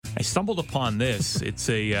I stumbled upon this. It's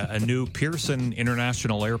a new Pearson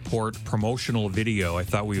International Airport promotional video. I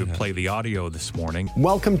thought we would play the audio this morning.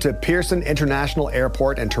 Welcome to Pearson International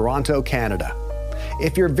Airport in Toronto, Canada.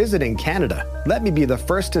 If you're visiting Canada, let me be the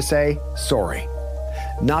first to say sorry.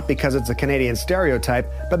 Not because it's a Canadian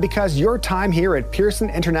stereotype, but because your time here at Pearson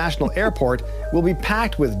International Airport will be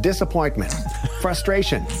packed with disappointment,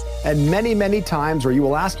 frustration, and many, many times where you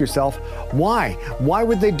will ask yourself, why? Why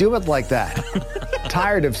would they do it like that?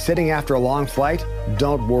 Tired of sitting after a long flight?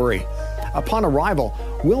 Don't worry. Upon arrival,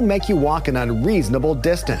 we'll make you walk an unreasonable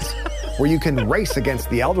distance where you can race against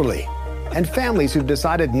the elderly and families who've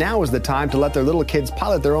decided now is the time to let their little kids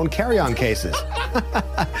pilot their own carry-on cases.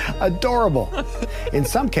 Adorable. In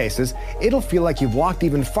some cases, it'll feel like you've walked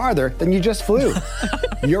even farther than you just flew.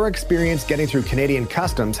 Your experience getting through Canadian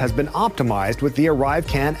customs has been optimized with the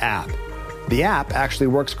ArriveCAN app. The app actually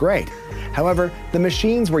works great. However, the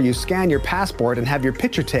machines where you scan your passport and have your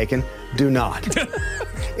picture taken do not.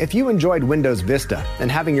 If you enjoyed Windows Vista and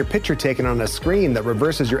having your picture taken on a screen that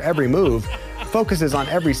reverses your every move, focuses on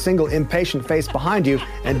every single impatient face behind you,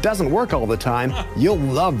 and doesn't work all the time, you'll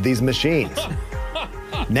love these machines.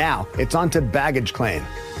 Now, it's on to baggage claim.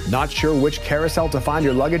 Not sure which carousel to find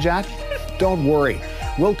your luggage at? Don't worry.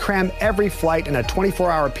 We'll cram every flight in a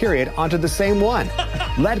 24-hour period onto the same one.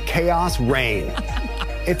 Let chaos reign.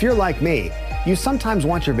 If you're like me, you sometimes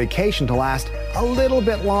want your vacation to last a little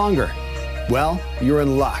bit longer. Well, you're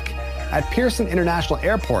in luck. At Pearson International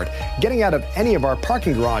Airport, getting out of any of our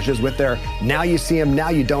parking garages with their "now you see 'em, now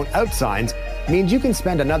you don't" out signs means you can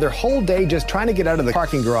spend another whole day just trying to get out of the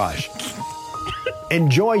parking garage.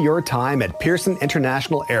 Enjoy your time at Pearson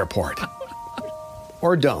International Airport.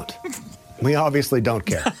 Or don't. We obviously don't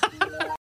care.